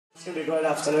It's going to be a great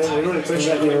afternoon. We really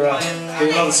appreciate your love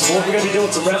and support. We're going to be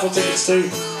doing some raffle tickets too.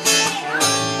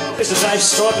 Mr. Dave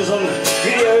Stripe is on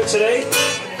video today.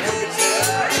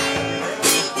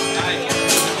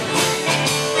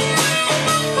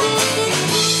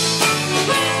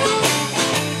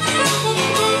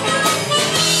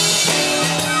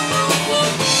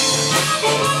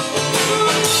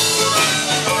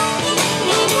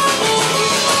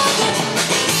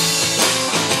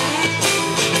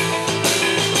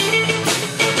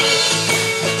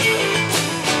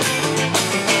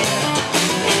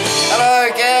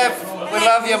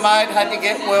 Love you, mate. Hope you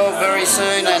get well very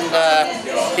soon and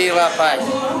heal up, eh? Yeah.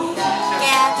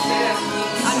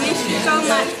 I miss you so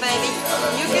much, baby.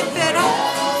 You get better,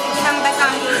 come back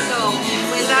on the show.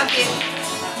 We love you.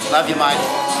 Love you, mate.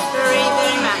 Very,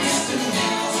 very much.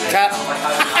 Cut.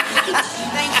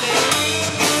 Thank you.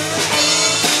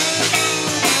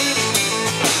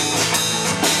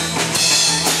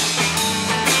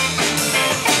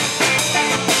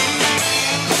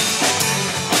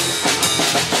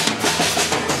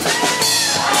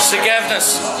 Forgiveness.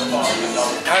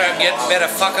 I don't get better,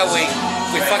 fucker. We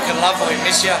fucking love you. We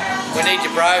miss you. We need you,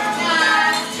 bro.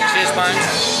 Cheers, mate.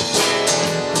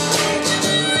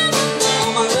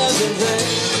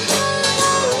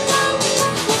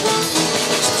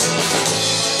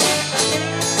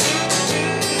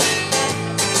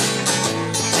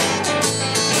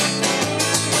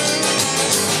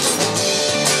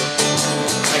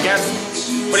 Hey, Gav.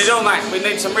 What are you doing, mate? We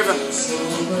need some ribbon.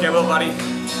 Get well, buddy.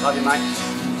 Love you, mate.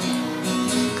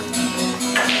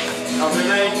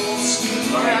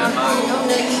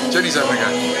 Jenny's having a go.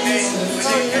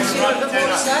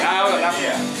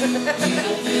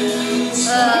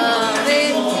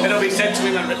 It'll be sent to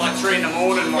him at like 3 in the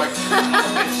morning, like.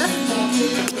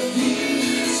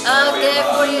 Dave,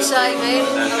 what do you say, man?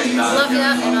 I love you,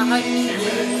 and I hope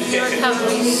your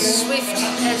recovery's swift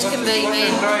as can be,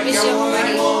 man. Miss you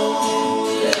already.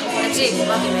 That's it,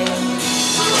 love you, man.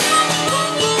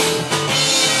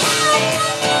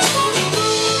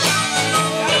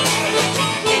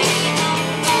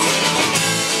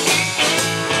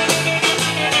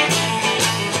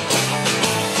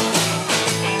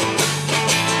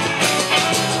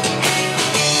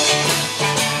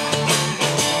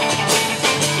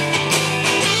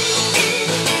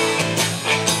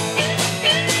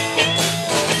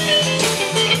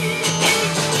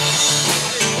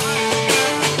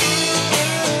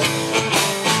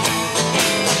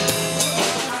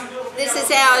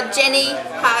 Our Jenny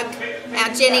hug, our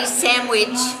Jenny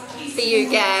sandwich for you,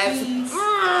 Gav.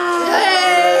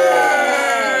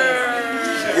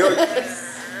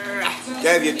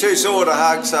 Gav, you're too sore to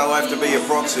hug, so I'll have to be a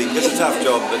proxy. It's a tough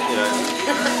job, but you know.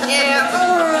 Yeah.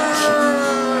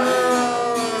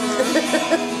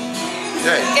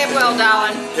 Yeah. Get well,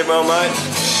 darling. Get well, mate.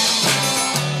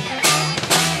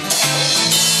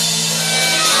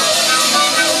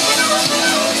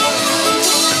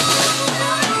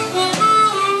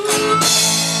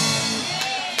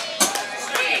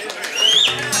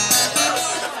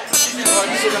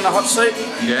 Sit in the hot seat.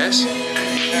 Yes.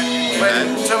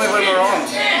 Tell me when we're on.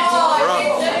 We're on.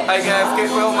 Hey Gav,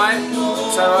 get well, mate.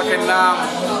 So I can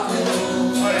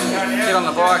get on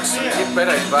the bikes. Get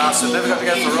better, you bastard. Never got to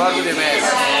go for a ride with you, man.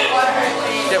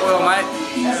 Get well, mate.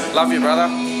 Love you, brother.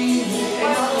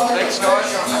 Thanks,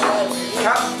 guys.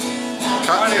 Cut.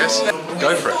 Cut, yes.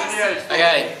 Go for it.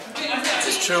 Okay.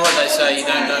 It's true what they say. You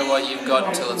don't know what you've got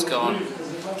until it's gone.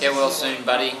 Get well soon,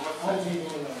 buddy.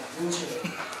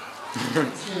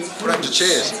 What happened to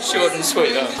cheers? Short and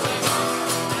sweet, huh?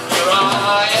 Here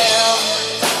I am,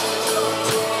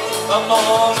 I'm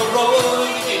on the road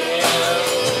again.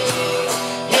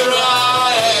 Here I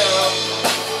am,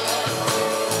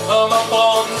 I'm up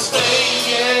on the stage.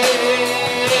 Here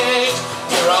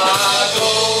I go,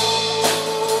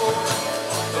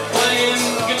 playing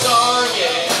guitar,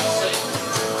 yeah.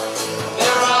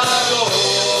 There I go.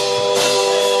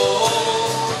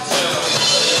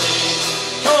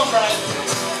 Come on, Brian.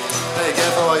 Hey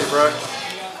Gav, how are you, bro?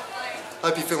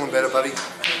 Hope you're feeling better, buddy.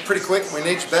 Pretty quick, we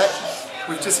need you back.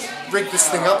 We've just rigged this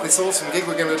thing up, this awesome gig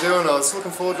we're going to do, and I was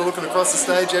looking forward to looking across the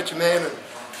stage at you, man, and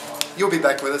you'll be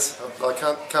back with us. I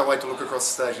can't wait to look across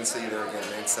the stage and see you there again,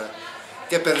 man, so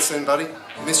get better soon, buddy.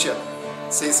 Miss you.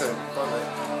 See you soon. Bye, mate.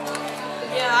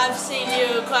 Yeah, I've seen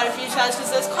you quite a few times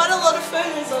because there's quite a lot of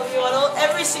photos of you on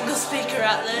every single speaker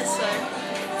out there, so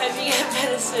hope you get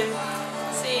better soon.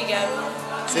 See you, Gav.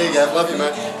 See you, Gav. Love you,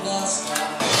 mate.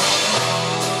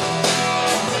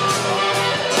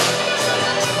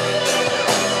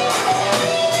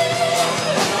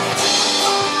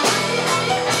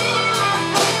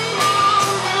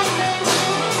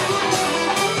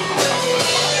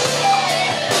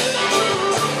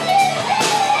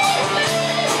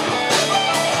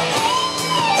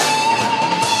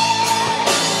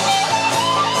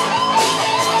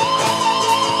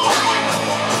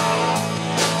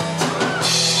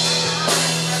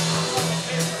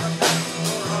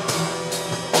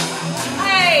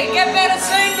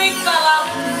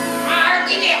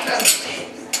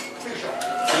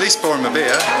 least pour him a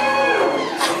beer.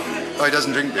 Oh, he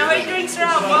doesn't drink beer. No, he drinks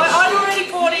rum. I'd already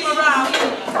poured him a rum,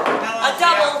 a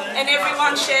double, and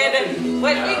everyone shared it.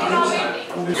 We're thinking of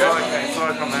him. All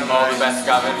the best,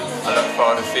 Gavin. I look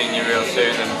forward to seeing you real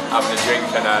soon and having a drink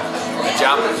and a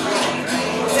jam.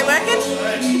 Is it working?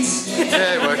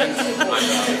 Yeah, working.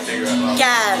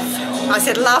 Gav. I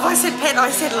said love, I said pet, I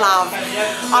said love.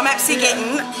 I'm actually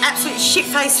getting absolute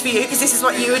shit-faced for you because this is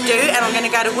what you would do, and I'm going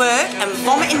to go to work and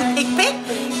vomit in the pig pit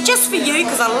just for you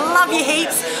because I love you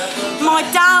heaps. My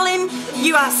darling,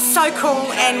 you are so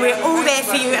cool and we're all there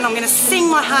for you, and I'm going to sing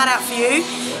my heart out for you.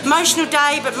 Emotional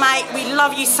day, but mate, we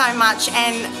love you so much,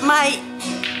 and mate,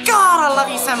 God, I love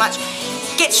you so much.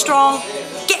 Get strong,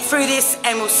 get through this,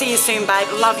 and we'll see you soon, babe.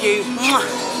 Love you. Mwah.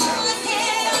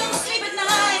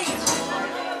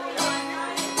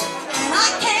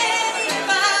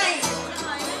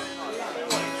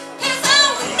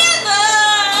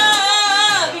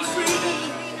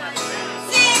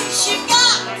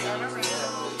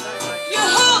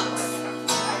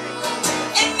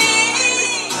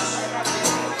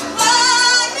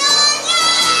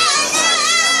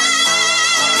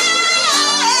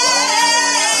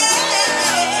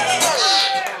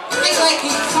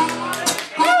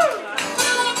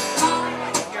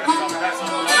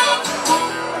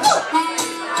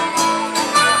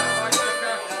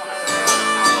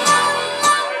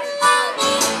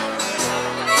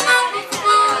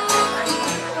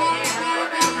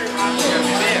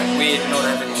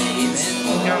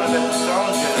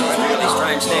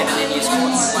 Standing in your squat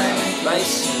and playing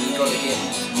bass, you've got to get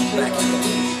back in it.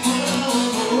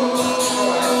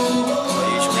 I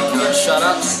usually can't shut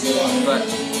up, but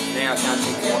now I can't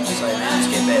think of what to say, man. Let's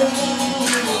get better.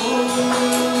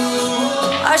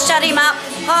 I'll shut him up.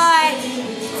 Hi.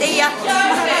 See ya.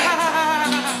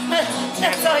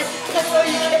 That's all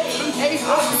you get from me.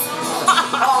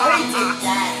 Oh, he did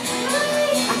that.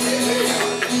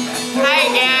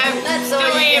 Hey Gav, still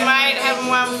here mate, having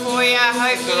one for you.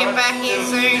 Hope you get back here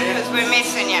soon because we're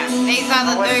missing you. These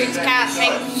other dudes can't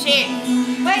sing shit.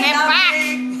 Get back!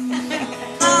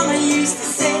 Mama used to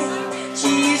say,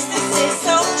 she used to say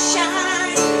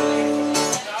sunshine.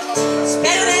 It's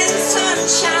better than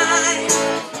sunshine.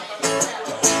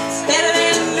 It's better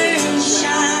than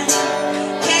moonshine.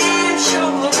 Can't show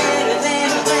better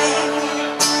than rain.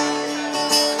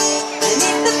 And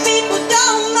if the people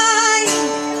don't mind,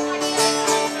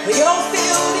 we all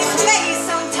feel this way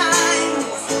sometimes.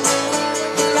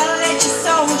 You gotta let your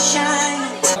soul shine.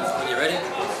 Are you ready?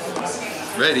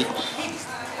 Ready?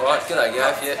 Alright, g'day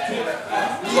Gav, yeah.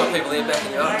 You've got people here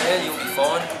backing you up, yeah, you'll be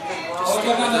fine. Just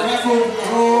stick with it.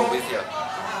 We're with you.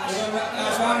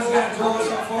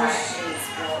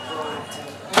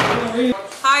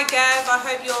 Hi Gav, I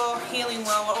hope you're healing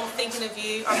well. We're all thinking of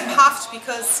you. I'm puffed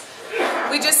because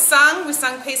we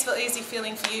sung Peaceful Easy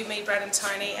Feeling for you, me, Brad and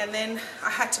Tony, and then I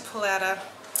had to pull out a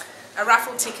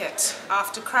raffle ticket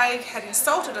after Craig had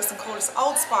insulted us and called us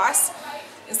Old Spice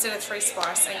instead of 3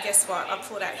 Spice, and guess what? I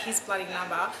pulled out his bloody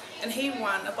number and he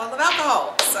won a bottle of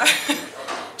alcohol. So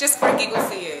just for a giggle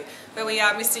for you. But we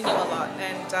are missing you a lot,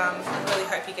 and I really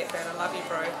hope you get better. Love you,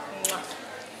 bro. Mwah.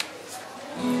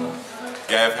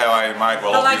 Gav, how are you, mate?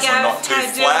 Well, Hello, obviously Gav. not too How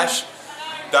you flash.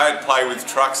 Don't play with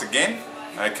trucks again,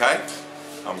 okay?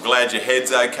 I'm glad your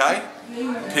head's okay.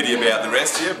 Pity about the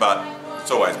rest of you, but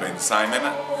it's always been the same, isn't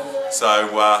it? So,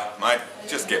 mate,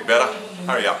 just get better.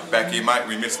 Hurry up back here, mate.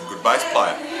 We missed a good bass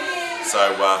player.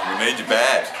 So, we need you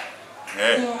bad.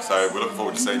 Yeah, so we look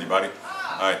forward to seeing you, buddy.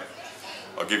 Hey,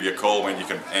 I'll give you a call when you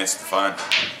can answer the phone.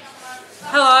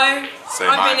 Hello. See you,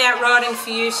 I've mate. been out riding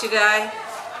for you today,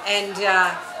 and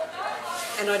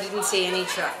I didn't see any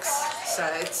trucks, so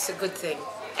it's a good thing.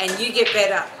 And you get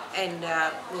better, and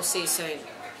we'll see you soon.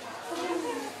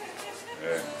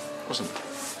 Yeah. Awesome.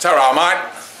 Ta-ra, mate.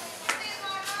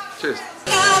 Cheers.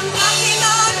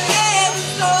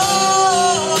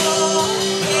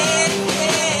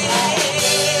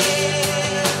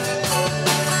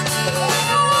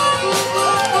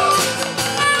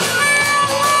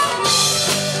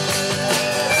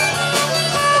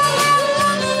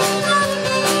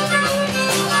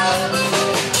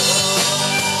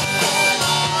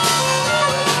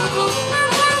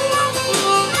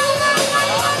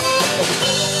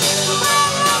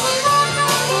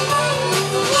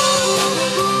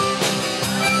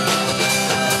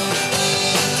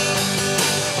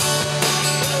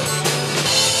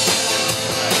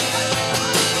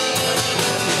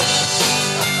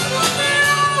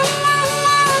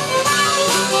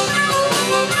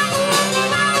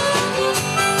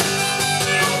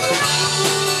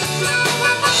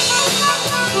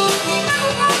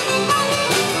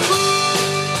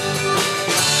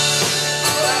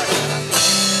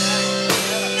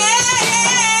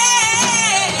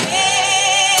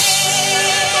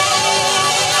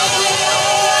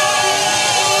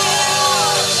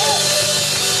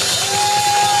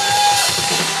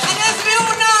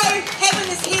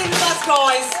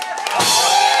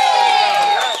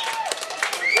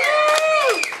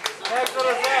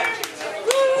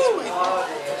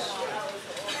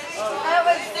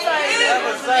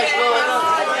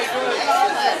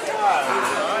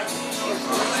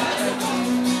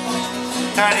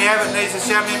 Tony Abbott needs to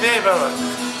show me a beer, brother.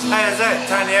 How's that?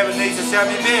 Tony Abbott needs to show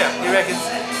me a beer. He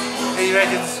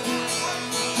reckons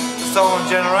the silent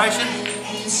generation.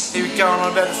 He was going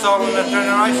on about the silent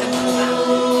generation.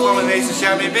 Well, he needs to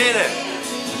show me a beer then.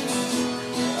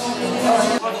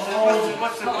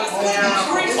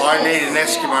 I need an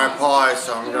Eskimo pie,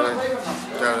 so I'm going to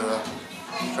go to the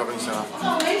shopping centre.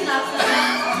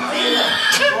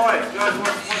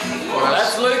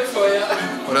 That's Luke for you.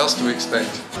 What else do we expect?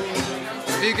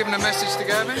 Have you given a message to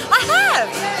Gabby? I have.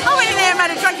 I went in there and made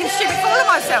a drunken stupid fool of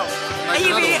myself. Are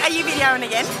you videoing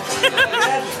again?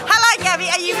 Hello, Gabby.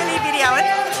 Are you really videoing?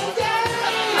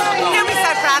 He'll be so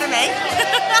proud of me.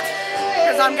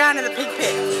 Because I'm going to the pig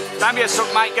pit. Don't be a sook,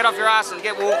 mate. Get off your ass and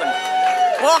get walking.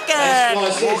 Walking.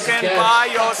 Walking by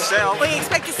yourself. We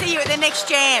expect to see you at the next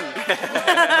jam.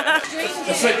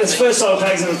 It's the first time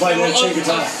Hags ever played on cheap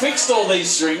guitar. I fixed all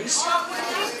these strings.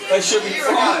 They should be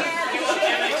fine.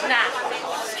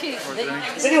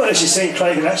 Has anyone actually seen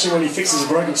Craig in action when he fixes a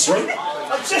broken string?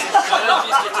 Just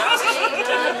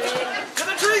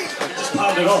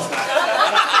palmed it off, man.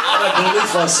 I don't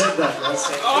believe I said that.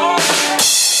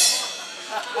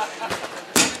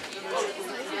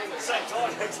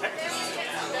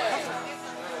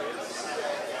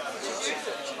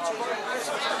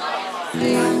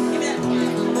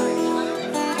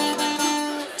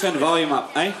 Turn the volume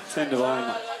up, eh? Turn the volume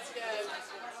up.